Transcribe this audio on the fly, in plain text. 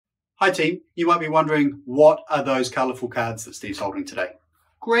Hi team, you might be wondering, what are those colourful cards that Steve's holding today?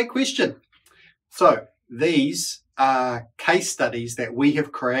 Great question. So these are case studies that we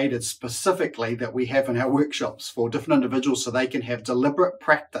have created specifically that we have in our workshops for different individuals so they can have deliberate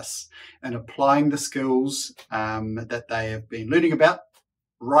practice in applying the skills that they have been learning about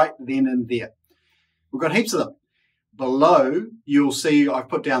right then and there. We've got heaps of them. Below, you'll see I've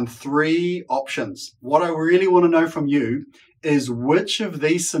put down 3 options. What I really want to know from you is which of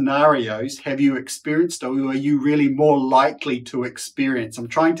these scenarios have you experienced or are you really more likely to experience? I'm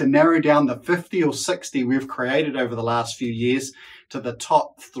trying to narrow down the 50 or 60 we've created over the last few years to the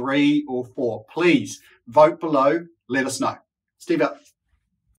top 3 or 4. Please vote below. Let us know. Steve out.